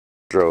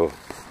Nitro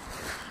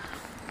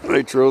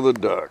the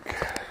duck.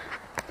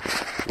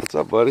 What's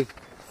up, buddy?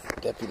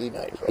 Deputy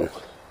Nitro.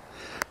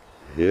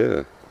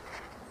 Yeah.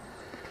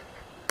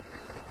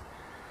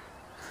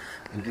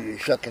 You do your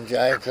shuck and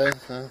jive thing,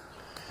 huh?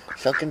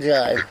 Shuck and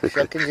jive,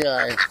 shuck and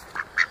jive.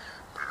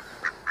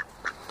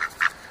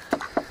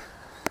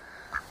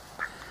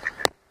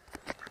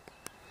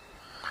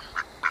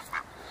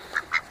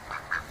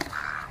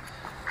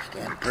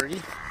 Stand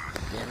pretty,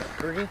 stand up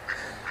pretty,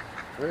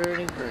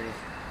 pretty, pretty.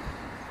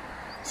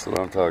 That's what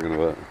I'm talking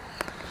about.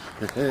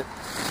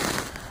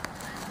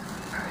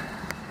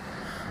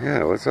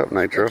 Yeah, what's up,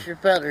 Nitro? Stretch your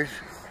feathers.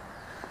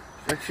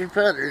 Stretch your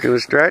feathers. Gonna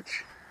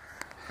stretch?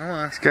 Come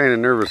on. He's kind of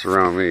nervous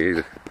around me.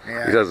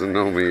 He doesn't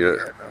know me yet.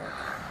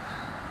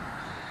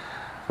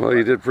 Well,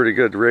 you did pretty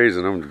good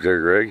raising him,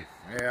 Greg.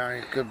 Yeah,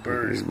 he's a good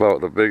bird. He's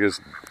about the biggest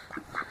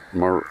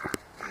male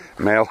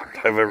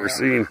I've ever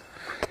seen.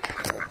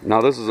 Now,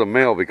 this is a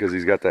male because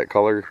he's got that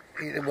color.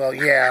 Well,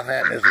 yeah,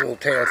 that and his little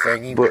tail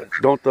thingy. But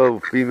don't the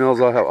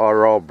females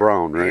are all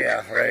brown, right?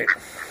 Yeah, right.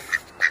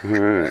 All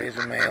right. He's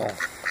a male.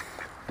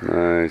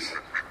 Nice.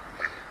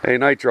 Hey,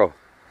 Nitro.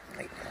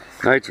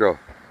 Nitro,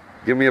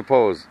 give me a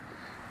pose.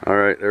 All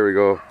right, there we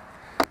go.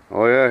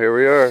 Oh yeah, here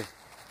we are.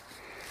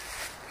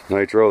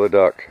 Nitro the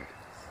duck.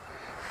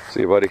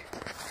 See you, buddy.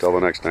 Till the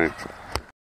next time.